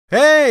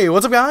Hey,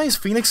 what's up guys?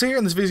 Phoenix here,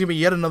 and this video is going to be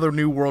yet another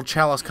new World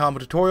Chalice combo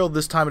tutorial.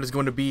 This time it is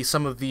going to be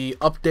some of the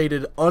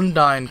updated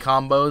Undine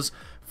combos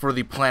for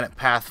the Planet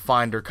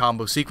Pathfinder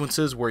combo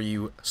sequences where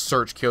you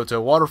search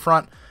Kyoto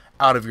Waterfront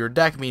out of your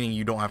deck, meaning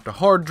you don't have to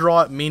hard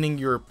draw it, meaning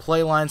your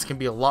play lines can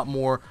be a lot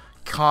more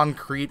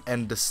concrete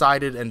and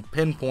decided and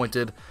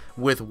pinpointed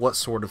with what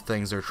sort of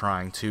things they're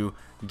trying to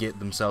get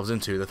themselves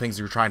into, the things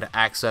you're trying to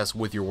access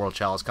with your World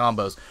Chalice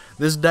combos.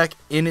 This deck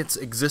in its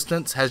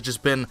existence has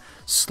just been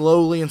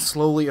slowly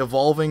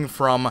evolving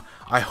from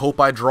I hope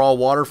I draw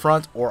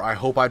Waterfront or I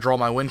hope I draw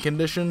my win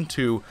condition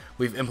to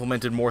we've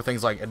implemented more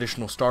things like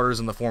additional starters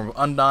in the form of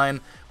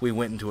Undine. We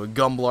went into a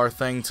Gumblar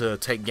thing to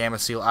take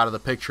Gameciel out of the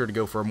picture to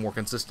go for a more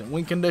consistent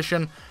win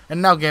condition,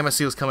 and now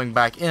Gameciel is coming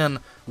back in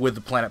with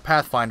the Planet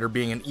Pathfinder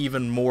being an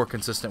even more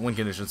consistent win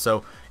condition.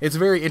 So it's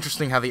very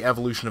interesting how the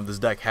evolution of this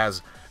deck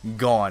has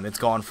gone. It's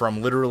gone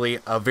from literally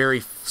a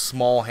very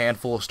small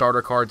handful of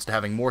starter cards to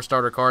having more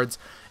starter cards,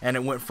 and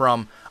it went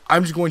from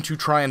I'm just going to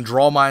try and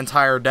draw my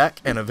entire deck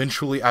and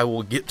eventually I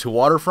will get to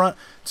Waterfront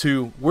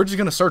to we're just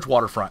going to search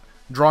Waterfront.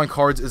 Drawing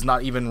cards is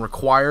not even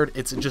required,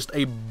 it's just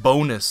a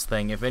bonus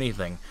thing if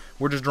anything.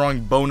 We're just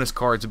drawing bonus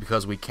cards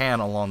because we can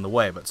along the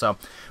way. But so,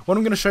 what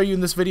I'm going to show you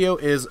in this video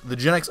is the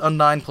Genex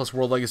Undine plus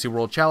World Legacy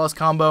World Chalice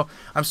combo.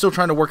 I'm still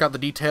trying to work out the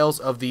details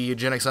of the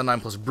Genex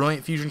Undine plus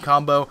Brilliant Fusion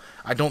combo.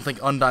 I don't think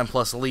Undine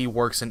plus Lee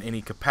works in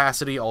any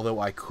capacity, although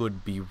I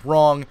could be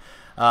wrong.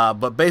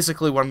 But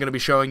basically what I'm going to be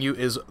showing you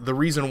is the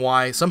reason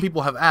why some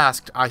people have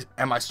asked,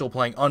 am I still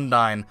playing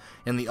Undine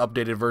in the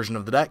updated version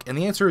of the deck? And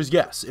the answer is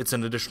yes. It's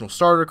an additional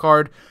starter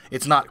card.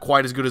 It's not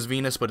quite as good as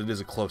Venus, but it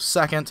is a close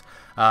second.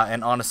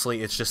 And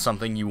honestly, it's just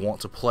something you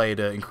want to play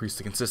to increase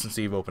the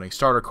consistency of opening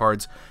starter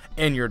cards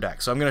in your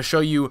deck. So I'm going to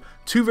show you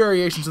two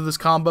variations of this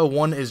combo.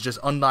 One is just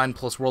Undine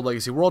plus World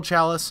Legacy World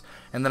Chalice,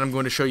 and then I'm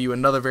going to show you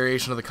another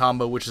variation of the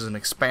combo, which is an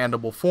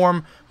expandable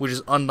form, which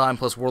is Undine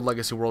plus World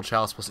Legacy World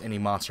Chalice plus any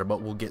monster,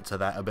 but we'll get to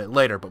that a bit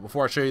later. But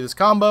before I show you this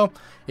combo,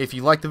 if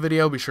you like the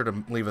video, be sure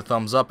to leave a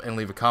thumbs up and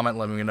leave a comment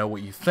letting me know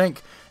what you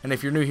think. And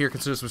if you're new here,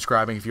 consider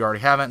subscribing if you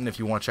already haven't, and if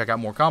you want to check out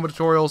more combo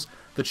tutorials,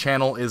 the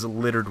channel is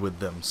littered with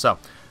them, so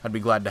I'd be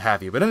glad to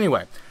have you. But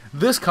anyway,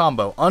 this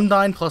combo,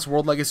 Undine plus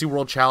World Legacy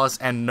World Chalice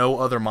and no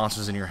other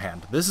monsters in your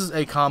hand. This is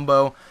a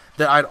combo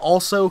that I'd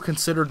also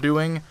consider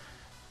doing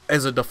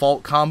as a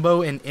default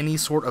combo in any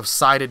sort of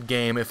sided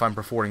game if I'm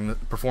performing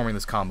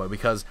this combo,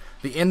 because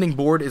the ending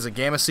board is a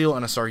Gameciel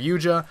and a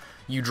Saryuja.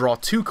 You draw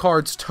 2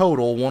 cards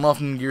total, one off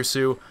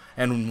Ningirsu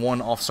and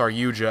one off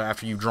Saryuja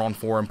after you've drawn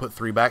 4 and put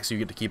 3 back, so you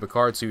get to keep a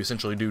card, so you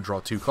essentially do draw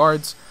 2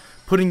 cards,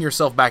 putting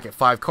yourself back at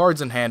 5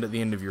 cards in hand at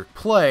the end of your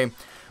play.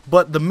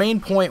 But the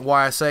main point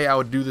why I say I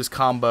would do this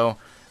combo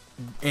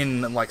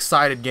in like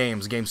sided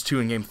games, games 2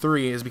 and game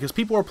 3, is because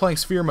people are playing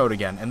Sphere Mode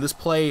again, and this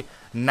play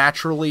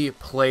naturally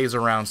plays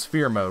around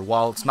Sphere Mode.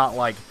 While it's not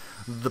like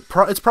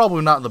it's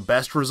probably not the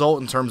best result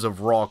in terms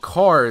of raw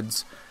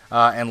cards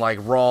and like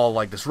raw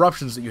like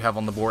disruptions that you have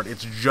on the board,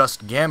 it's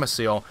just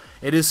Gameciel,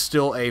 it is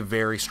still a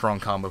very strong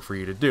combo for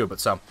you to do. But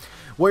so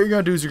what you're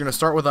going to do is you're going to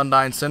start with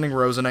Undine, sending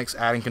Rosenex,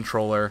 adding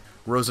controller,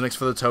 Rosenex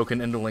for the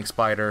token into Link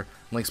Spider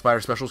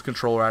specials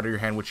controller out of your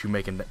hand, which you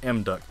make into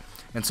Mduk.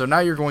 And so now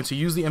you're going to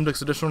use the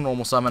Mduk's additional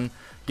normal summon,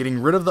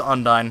 getting rid of the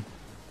Undine,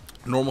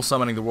 normal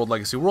summoning the World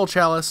Legacy World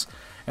Chalice,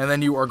 and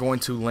then you are going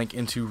to link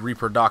into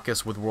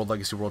Reaper-Dachus with World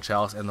Legacy World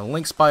Chalice and the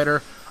Link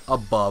Spider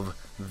above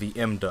the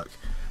Mduk.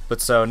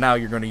 But so now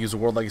you're going to use the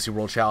World Legacy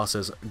World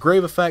Chalice's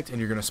Grave effect, and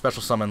you're going to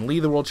special summon Lee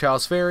the World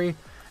Chalice Fairy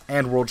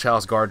and World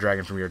Chalice Guard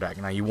Dragon from your deck.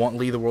 Now you want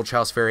Lee the World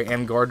Chalice Fairy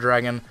and Guard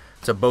Dragon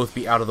to both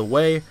be out of the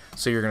way,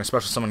 so you're going to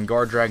special summon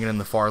Guard Dragon in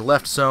the far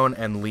left zone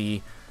and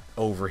Lee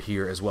over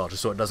here as well,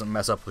 just so it doesn't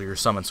mess up with your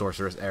Summon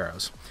Sorceress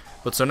arrows.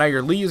 But so now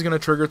your Lee is going to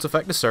trigger its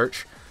effect to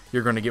search,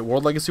 you're going to get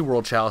World Legacy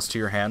World Chalice to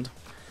your hand,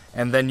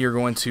 and then you're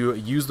going to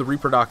use the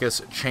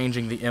Reaper-Dachus,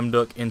 changing the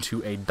Mduk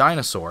into a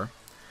dinosaur,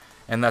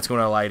 and that's going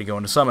to allow you to go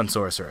into Summon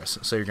Sorceress.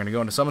 So you're going to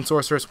go into Summon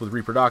Sorceress with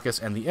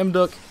Reaper-Dachus and the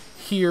Mduk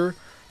here,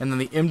 and then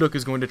the Mduk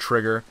is going to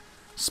trigger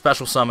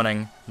special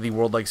summoning the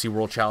World Legacy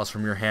World Chalice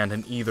from your hand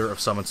in either of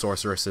Summon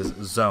Sorceress's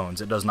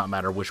zones. It does not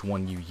matter which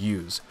one you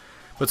use.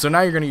 But so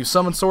now you're going to use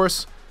Summon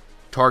Source,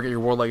 target your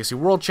World Legacy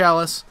World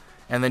Chalice,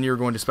 and then you're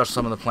going to special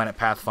summon the Planet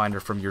Pathfinder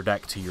from your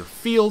deck to your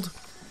field.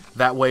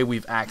 That way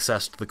we've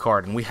accessed the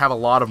card, and we have a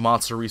lot of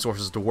monster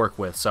resources to work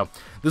with. So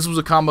this was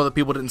a combo that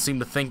people didn't seem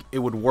to think it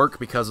would work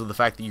because of the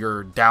fact that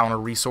you're down a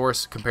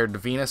resource compared to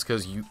Venus,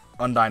 because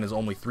Undine is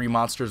only 3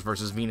 monsters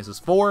versus Venus is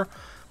 4,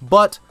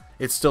 but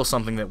it's still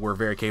something that we're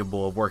very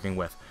capable of working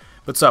with.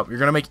 But so, you're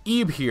going to make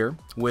Ebe here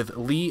with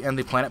Lee and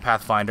the Planet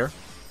Pathfinder,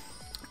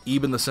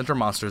 Ebe in the center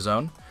monster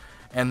zone,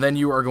 and then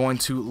you are going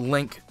to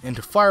link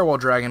into Firewall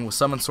Dragon with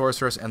Summon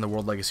Sorceress and the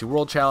World Legacy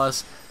World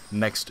Chalice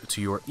next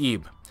to your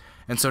Ebe.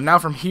 And so now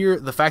from here,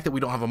 the fact that we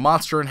don't have a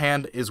monster in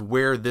hand is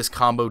where this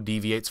combo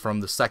deviates from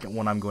the second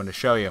one I'm going to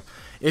show you.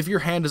 If your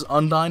hand is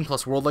Undine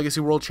plus World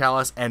Legacy World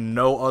Chalice and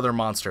no other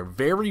monster,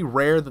 very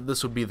rare that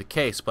this would be the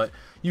case, but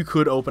you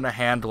could open a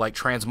hand like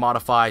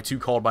Transmodify, 2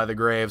 Called by the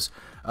Graves,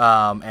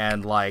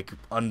 and like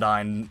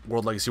Undine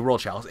World Legacy World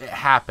Chalice. It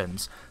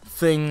happens.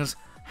 Things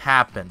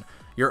happen.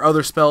 Your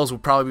other spells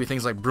would probably be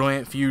things like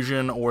Brilliant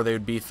Fusion, or they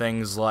would be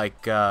things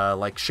like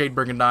Shade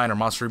Brigandine or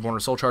Monster Reborn or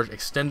Soul Charge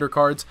extender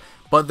cards,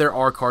 but there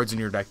are cards in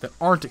your deck that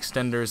aren't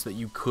extenders that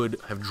you could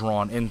have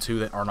drawn into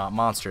that are not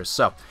monsters.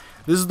 So,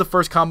 this is the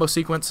first combo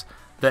sequence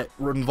that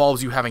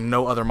involves you having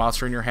no other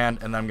monster in your hand,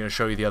 and then I'm going to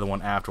show you the other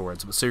one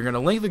afterwards. So you're going to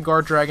link the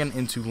Guard Dragon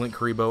into Link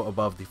Karibo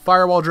above the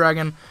Firewall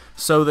Dragon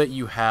so that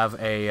you have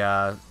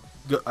a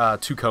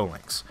 2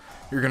 co-links.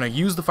 You're going to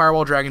use the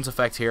Firewall Dragon's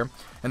effect here,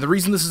 and the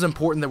reason this is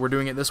important that we're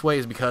doing it this way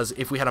is because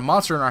if we had a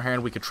monster in our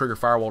hand, we could trigger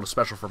Firewall to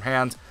special from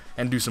hand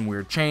and do some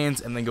weird chains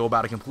and then go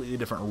about a completely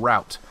different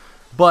route.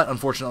 But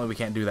unfortunately, we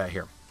can't do that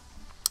here.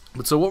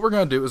 But so what we're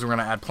going to do is we're going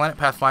to add Planet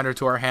Pathfinder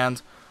to our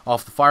hand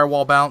off the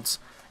Firewall bounce,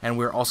 and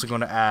we're also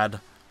going to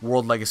add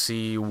World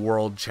Legacy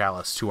World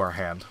Chalice to our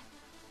hand.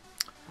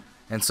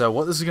 And so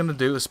what this is going to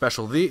do is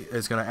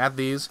is going to add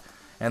these,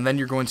 and then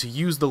you're going to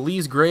use the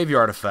Lee's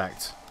Graveyard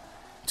effect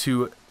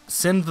to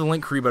send the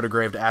Link Karibo to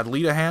grave to add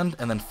Lee to hand,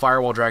 and then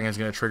Firewall Dragon is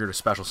going to trigger to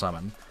special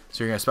summon.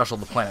 So you're going to special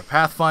the Planet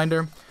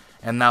Pathfinder,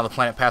 and now the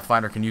Planet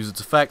Pathfinder can use its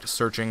effect,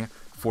 searching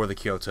for the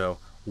Kyoto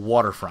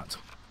waterfront.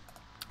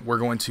 We're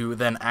going to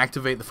then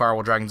activate the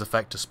Firewall Dragon's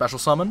effect to special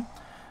summon.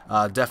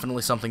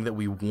 Definitely something that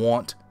we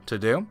want to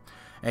do.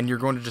 And you're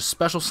going to just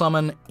special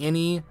summon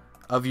any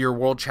of your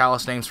World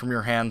Chalice names from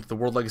your hand. The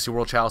World Legacy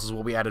World Chalices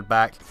will be added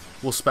back.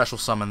 We'll special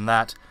summon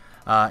that.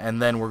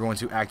 And then we're going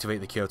to activate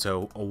the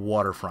Kyoto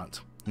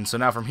waterfront. And so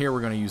now from here,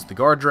 we're going to use the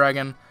Guard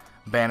Dragon,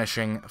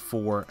 banishing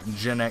for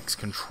Genex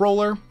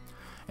Controller.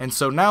 And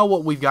so now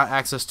what we've got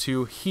access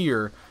to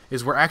here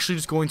is we're actually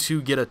just going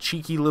to get a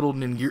cheeky little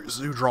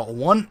Ningirsu draw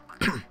 1.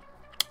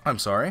 I'm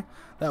sorry.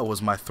 That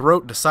was my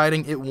throat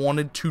deciding it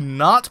wanted to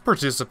not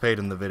participate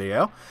in the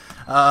video.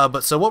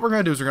 But so what we're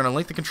going to do is we're going to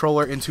link the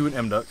controller into an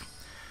Mduk.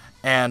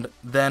 And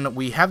then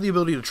we have the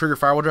ability to trigger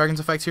Firewall Dragon's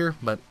effect here,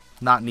 but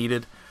not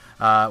needed.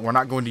 We're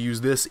not going to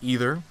use this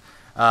either.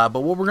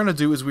 But what we're going to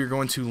do is we're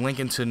going to link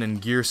into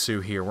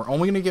Ningirsu here. We're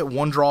only going to get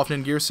 1 draw off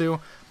Ningirsu,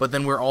 but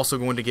then we're also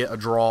going to get a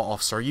draw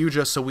off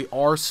Saryuja, so we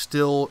are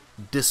still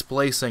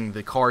displacing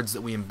the cards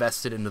that we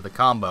invested into the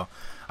combo.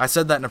 I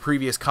said that in a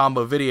previous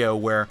combo video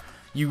where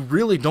you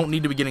really don't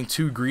need to be getting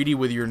too greedy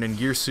with your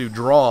Ningirsu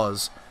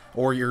draws,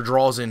 or your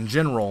draws in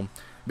general,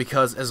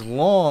 because as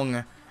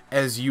long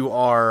as you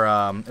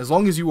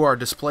are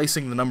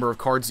displacing the number of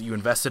cards that you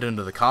invested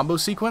into the combo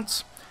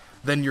sequence,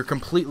 then you're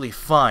completely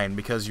fine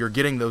because you're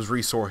getting those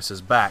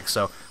resources back.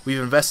 So we've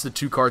invested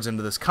 2 cards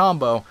into this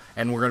combo,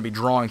 and we're going to be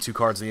drawing 2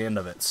 cards at the end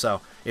of it.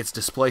 So it's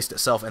displaced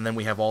itself, and then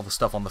we have all the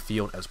stuff on the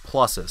field as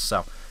pluses.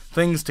 So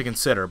things to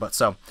consider. But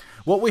so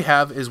what we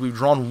have is we've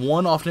drawn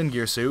 1 off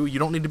Ningirsu. You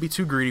don't need to be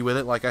too greedy with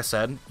it, like I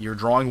said. You're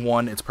drawing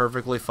 1. It's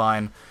perfectly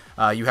fine.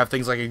 You have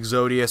things like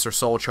Exodius or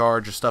Soul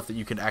Charge or stuff that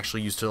you can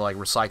actually use to like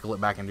recycle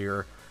it back into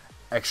your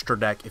extra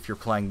deck if you're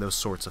playing those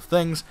sorts of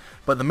things.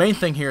 But the main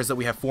thing here is that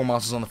we have 4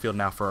 monsters on the field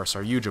now for our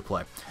Saryuja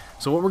play.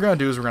 So what we're going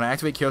to do is we're going to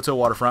activate Kyoto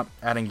Waterfront,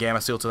 adding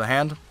Gameciel to the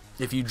hand.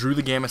 If you drew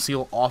the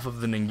Gameciel off of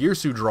the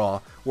Ningirsu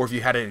draw, or if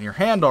you had it in your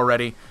hand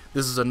already,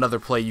 this is another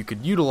play you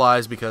could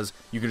utilize because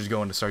you could just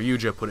go into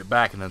Saryuja, put it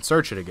back, and then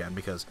search it again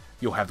because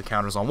you'll have the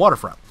counters on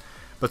Waterfront.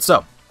 But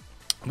so,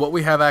 what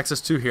we have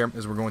access to here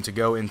is we're going to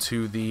go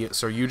into the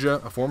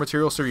Saryuja, a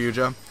 4-material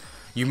Saryuja.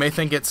 You may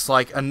think it's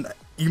like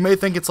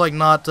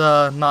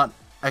not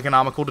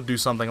economical to do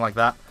something like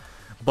that,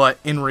 but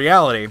in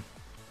reality,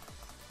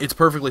 it's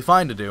perfectly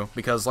fine to do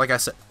because, like I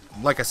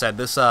said,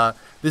 this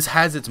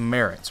has its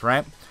merits,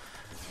 right?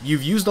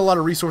 You've used a lot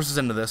of resources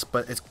into this,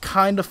 but it's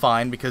kind of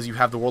fine because you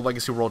have the World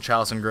Legacy World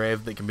Chalice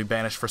engraved that can be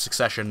banished for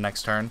succession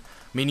next turn,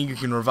 meaning you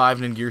can revive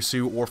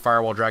Ningirsu or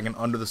Firewall Dragon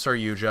under the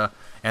Saryuja,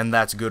 and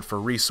that's good for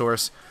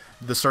resource.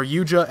 The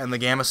Saryuja and the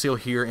Gameciel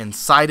here in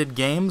sided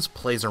games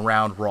plays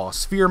around raw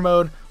sphere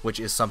mode, which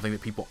is something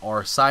that people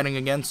are siding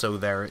again, so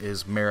there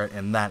is merit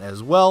in that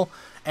as well.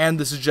 And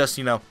this is just,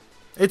 you know,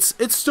 it's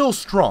still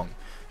strong.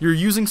 You're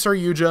using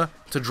Saryuja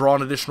to draw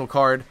an additional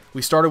card.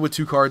 We started with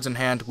 2 cards in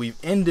hand, we've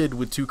ended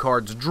with 2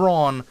 cards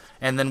drawn,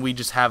 and then we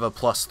just have a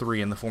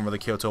 +3 in the form of the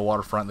Kyoto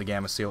Waterfront, the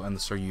Gameciel, and the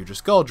Saryuja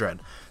Skulldread.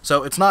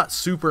 So it's not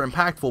super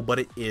impactful, but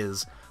it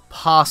is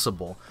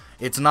possible.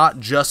 It's not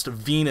just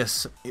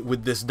Venus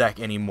with this deck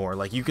anymore.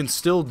 Like, you can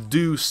still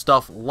do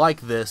stuff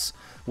like this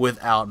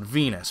without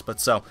Venus. But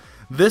so,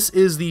 this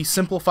is the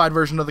simplified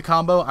version of the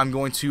combo. I'm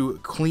going to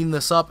clean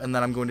this up, and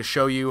then I'm going to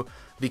show you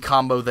the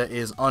combo that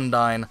is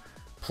Undine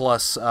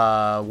plus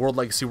World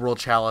Legacy World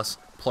Chalice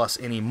plus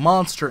any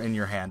monster in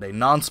your hand, a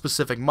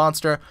non-specific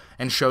monster,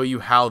 and show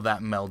you how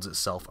that melds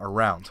itself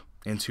around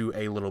into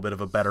a little bit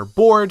of a better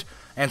board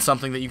and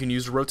something that you can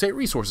use to rotate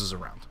resources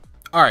around.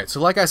 Alright,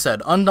 so like I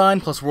said,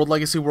 Undine plus World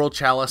Legacy World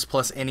Chalice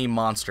plus any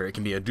monster. It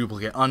can be a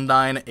duplicate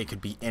Undine, it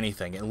could be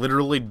anything. It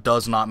literally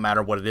does not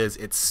matter what it is.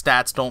 Its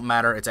stats don't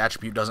matter, its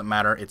attribute doesn't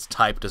matter, its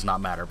type does not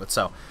matter. But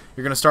so,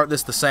 you're going to start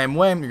this the same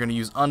way. You're going to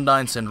use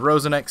Undine, send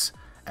Genex,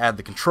 add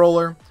the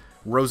controller.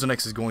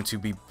 Genex is going to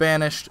be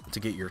banished to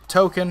get your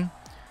token.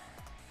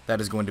 That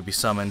is going to be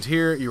summoned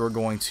here. You are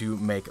going to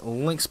make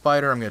Link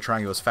Spider. I'm going to try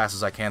and go as fast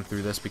as I can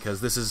through this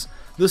because this is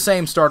the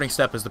same starting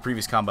step as the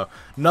previous combo.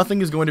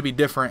 Nothing is going to be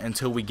different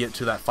until we get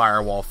to that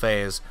firewall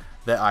phase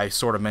that I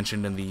sort of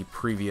mentioned in the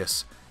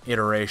previous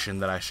iteration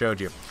that I showed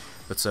you.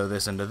 But so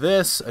this into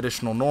this,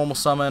 additional normal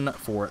summon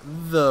for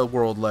the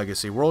World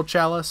Legacy World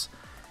Chalice,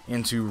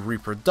 into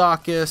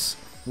Reaperdocus,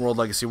 World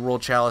Legacy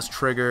World Chalice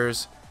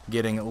triggers,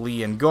 getting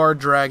Lee and Guard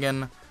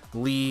Dragon,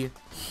 Lee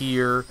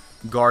here,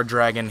 Guard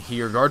Dragon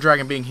here. Guard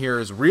Dragon being here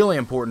is really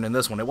important in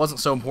this one. It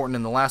wasn't so important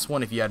in the last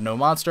one if you had no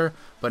monster,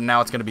 but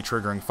now it's going to be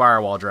triggering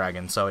Firewall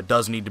Dragon, so it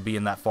does need to be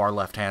in that far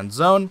left-hand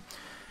zone.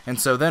 And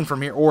so then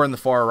from here, or in the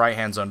far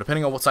right-hand zone,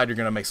 depending on what side you're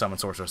going to make Summon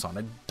Sorceress on.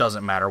 It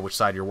doesn't matter which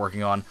side you're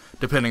working on,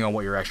 depending on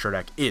what your extra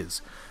deck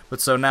is.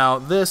 But so now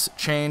this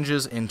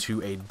changes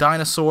into a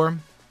Dinosaur,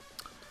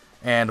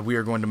 and we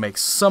are going to make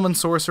Summon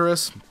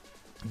Sorceress,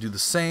 do the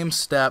same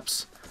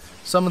steps,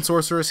 Summon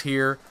Sorceress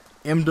here,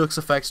 Imduk's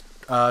effects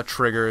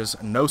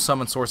triggers, no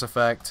summon source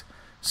effect,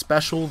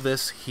 special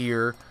this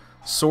here,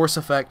 source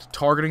effect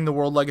targeting the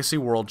World Legacy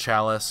World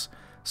Chalice,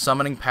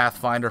 summoning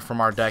Pathfinder from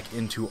our deck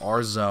into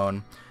our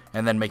zone,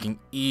 and then making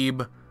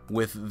Ebe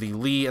with the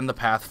Lee and the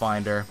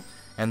Pathfinder,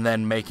 and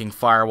then making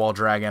Firewall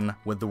Dragon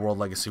with the World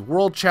Legacy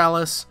World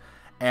Chalice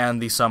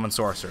and the Summon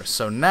Sorceress.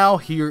 So now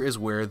here is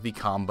where the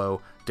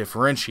combo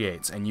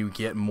differentiates, and you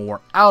get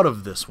more out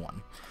of this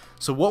one.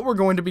 So what we're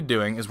going to be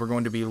doing is we're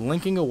going to be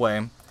linking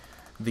away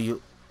the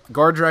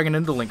Guard Dragon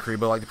into Link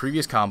Kuriboh like the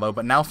previous combo,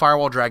 but now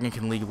Firewall Dragon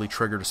can legally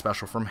trigger to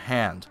special from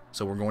hand.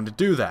 So we're going to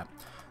do that.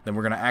 Then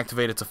we're going to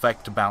activate its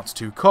effect to bounce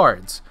 2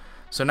 cards.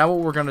 So now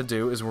what we're going to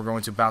do is we're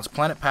going to bounce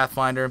Planet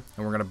Pathfinder,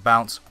 and we're going to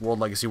bounce World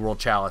Legacy World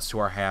Chalice to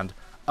our hand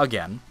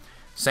again.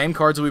 Same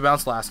cards that we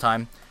bounced last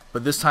time,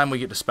 but this time we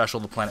get to special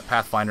the Planet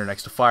Pathfinder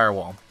next to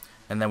Firewall.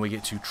 And then we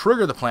get to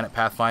trigger the Planet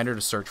Pathfinder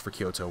to search for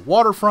Kyoto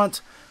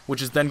Waterfront,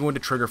 which is then going to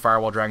trigger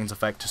Firewall Dragon's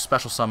effect to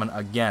special summon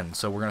again.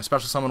 So we're going to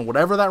special summon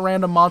whatever that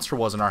random monster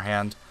was in our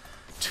hand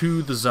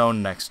to the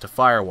zone next to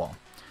Firewall.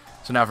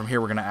 So now from here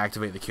we're going to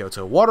activate the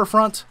Kyoto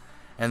Waterfront,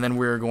 and then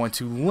we're going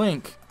to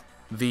link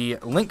the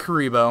Link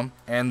Kuriboh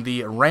and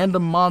the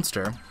random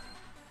monster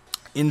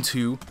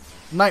into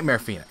Nightmare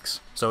Phoenix.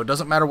 So it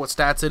doesn't matter what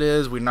stats it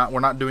is, we're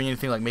not doing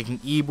anything like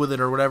making Ebe with it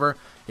or whatever.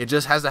 It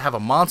just has to have a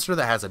monster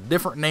that has a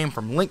different name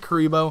from Link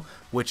Kuriboh,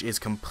 which is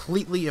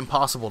completely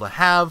impossible to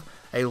have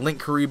a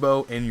Link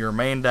Kuriboh in your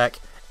main deck,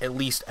 at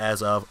least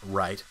as of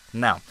right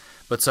now.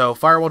 But so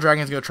Firewall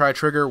Dragon is going to try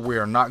trigger. We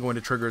are not going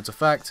to trigger its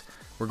effect.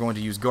 We're going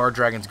to use Guard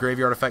Dragon's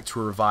Graveyard effect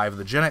to revive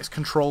the Genex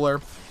controller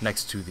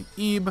next to the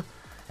Ebe,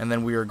 and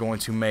then we are going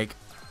to make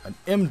an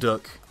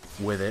Imduk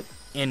with it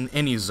in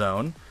any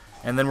zone.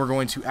 And then we're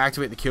going to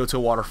activate the Kyoto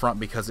Waterfront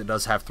because it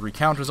does have 3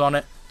 counters on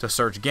it to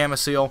search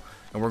Gameciel,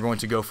 and we're going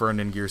to go for a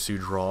Ningirsu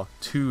draw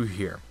 2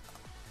 here.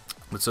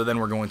 But so then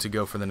we're going to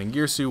go for the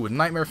Ningirsu with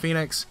Nightmare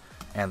Phoenix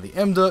and the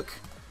Imduk,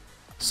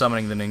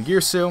 summoning the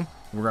Ningirsu.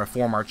 We're going to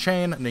form our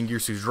chain.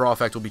 Ningirsu's draw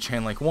effect will be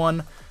Chain Link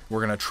 1. We're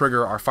going to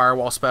trigger our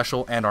Firewall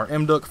special and our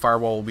Imduk.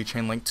 Firewall will be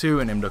Chain Link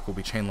 2 and Imduk will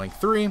be Chain Link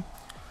 3.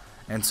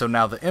 And so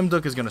now the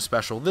Imduk is going to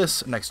special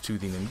this next to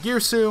the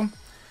Ningirsu.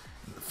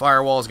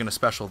 Firewall is going to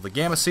special the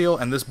Gameciel,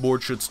 and this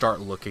board should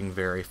start looking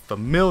very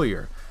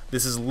familiar.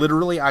 This is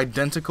literally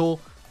identical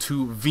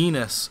to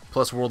Venus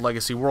plus World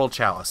Legacy World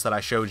Chalice that I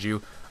showed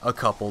you a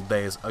couple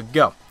days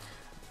ago.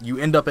 You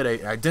end up at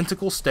an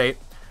identical state.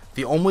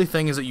 The only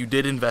thing is that you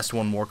did invest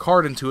 1 more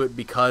card into it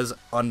because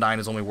Undine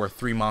is only worth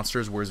 3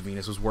 monsters, whereas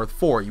Venus was worth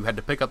 4. You had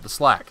to pick up the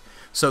slack.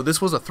 So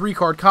this was a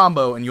 3-card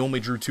combo, and you only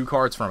drew 2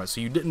 cards from it. So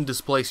you didn't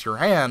displace your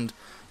hand.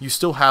 You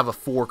still have a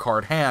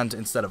 4-card hand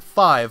instead of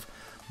 5.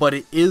 But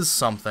it is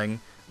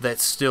something that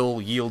still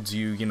yields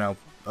you,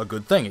 a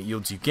good thing. It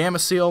yields you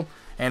Gameciel,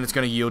 and it's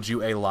going to yield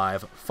you a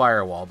live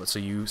Firewall. But so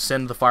you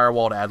send the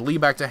Firewall to add Lee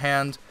back to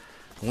hand,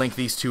 link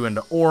these 2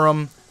 into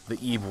Aurum, the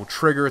Eve will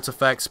trigger its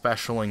effect,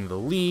 specialing the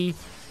Lee,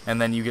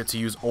 and then you get to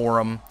use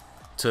Aurum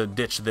to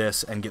ditch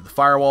this and get the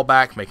Firewall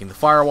back, making the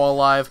Firewall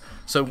live.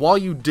 So while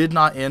you did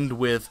not end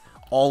with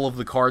all of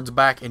the cards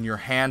back in your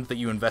hand that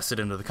you invested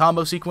into the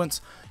combo sequence,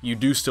 you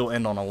do still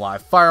end on a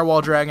live Firewall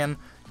Dragon,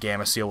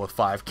 Gameciel with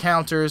 5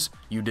 counters.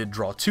 You did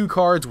draw 2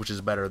 cards, which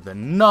is better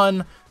than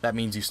none. That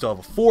means you still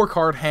have a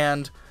 4-card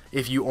hand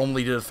if you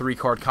only did a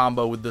 3-card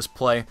combo with this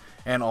play,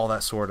 and all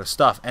that sort of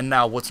stuff. And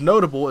now what's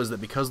notable is that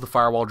because the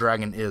Firewall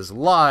Dragon is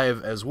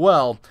live as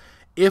well,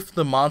 if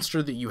the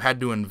monster that you had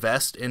to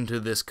invest into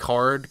this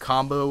card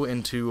combo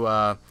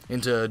into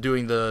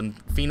doing the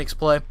Phoenix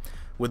play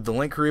with the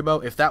Link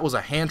Kuriboh, if that was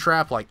a hand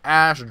trap like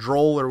Ash,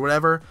 Droll, or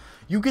whatever,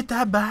 you get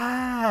that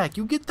back.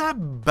 You get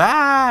that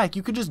back.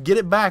 You could just get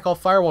it back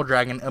off Firewall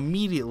Dragon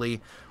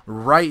immediately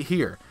right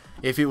here.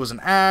 If it was an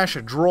Ash,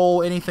 a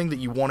Droll, anything that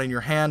you want in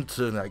your hand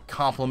to like,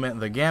 complement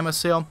the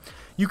Gameciel,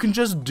 you can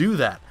just do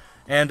that.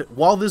 And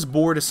while this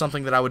board is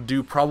something that I would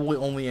do probably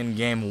only in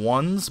game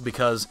 1s,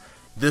 because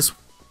this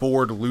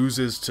board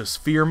loses to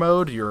sphere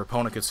mode, your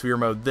opponent could sphere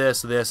mode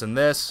this, this, and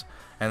this,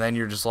 and then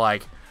you're just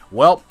like,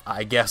 well,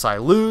 I guess I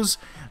lose.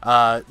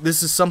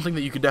 This is something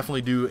that you could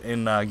definitely do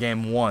in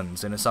game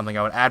 1s, and it's something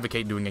I would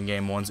advocate doing in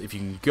game 1s if you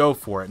can go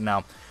for it.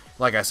 Now,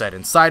 like I said,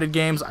 in sided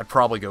games, I'd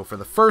probably go for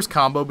the first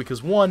combo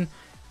because 1,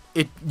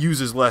 it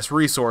uses less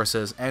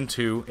resources, and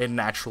 2, it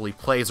naturally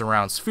plays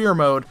around sphere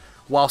mode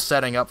while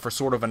setting up for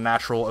sort of a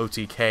natural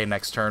OTK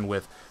next turn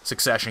with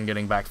Succession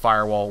getting back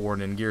Firewall or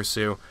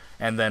Ningirsu,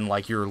 and then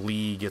like your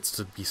Lee gets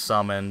to be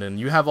summoned, and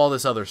you have all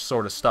this other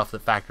sort of stuff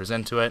that factors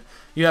into it.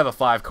 You have a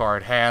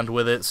 5-card hand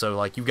with it, so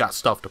like you've got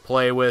stuff to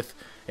play with.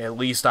 At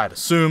least I'd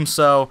assume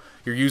so.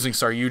 You're using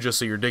Saryuja,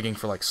 so you're digging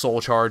for like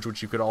Soul Charge,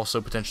 which you could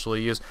also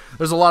potentially use.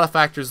 There's a lot of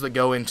factors that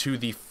go into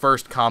the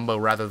first combo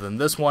rather than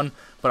this one,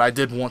 but I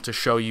did want to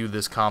show you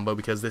this combo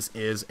because this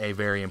is a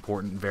very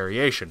important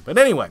variation. But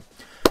anyway,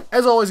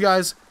 as always,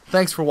 guys,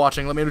 thanks for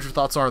watching. Let me know what your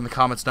thoughts are in the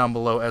comments down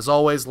below. As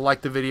always,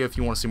 like the video if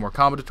you want to see more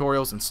combo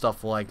tutorials and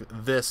stuff like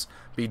this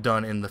be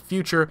done in the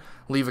future.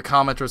 Leave a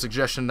comment or a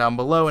suggestion down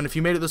below, and if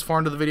you made it this far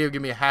into the video,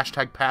 give me a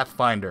hashtag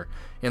Pathfinder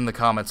in the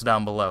comments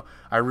down below.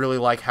 I really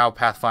like how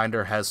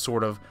Pathfinder has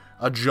sort of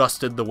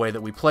adjusted the way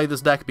that we play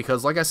this deck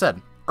because, like I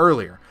said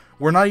earlier,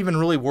 we're not even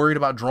really worried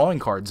about drawing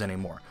cards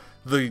anymore.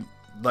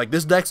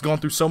 This deck's gone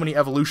through so many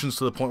evolutions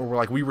to the point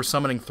where we were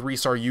summoning 3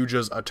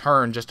 Saryujas a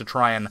turn just to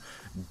try and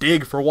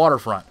dig for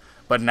Waterfront.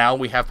 But now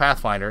we have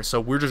Pathfinder, so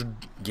we're just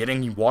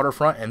getting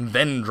Waterfront and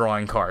then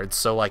drawing cards.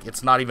 So like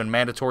it's not even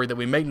mandatory that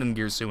we make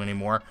Ningirsu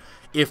anymore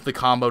if the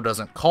combo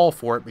doesn't call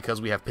for it,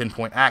 because we have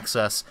pinpoint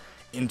access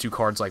into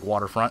cards like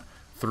Waterfront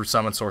through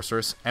Summon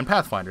Sorceress and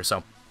Pathfinder.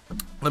 So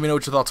let me know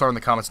what your thoughts are in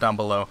the comments down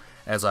below,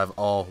 as I've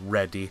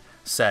already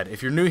said.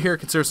 If you're new here,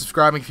 consider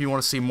subscribing if you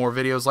want to see more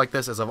videos like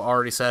this. As I've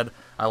already said,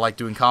 I like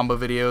doing combo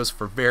videos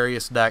for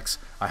various decks.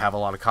 I have a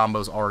lot of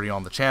combos already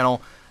on the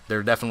channel. There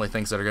are definitely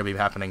things that are going to be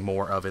happening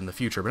more of in the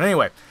future. But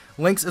anyway,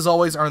 links as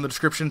always are in the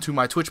description to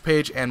my Twitch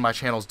page and my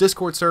channel's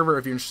Discord server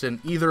if you're interested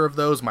in either of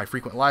those, my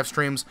frequent live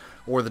streams,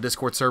 or the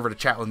Discord server to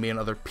chat with me and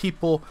other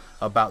people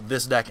about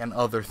this deck and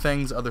other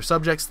things, other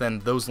subjects. Then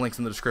those links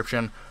in the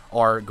description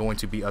are going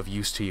to be of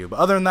use to you. But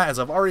other than that, as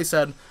I've already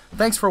said,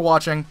 thanks for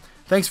watching.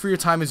 Thanks for your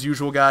time as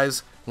usual,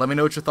 guys. Let me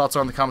know what your thoughts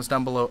are in the comments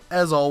down below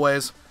as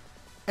always,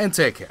 and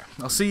take care.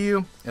 I'll see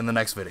you in the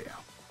next video.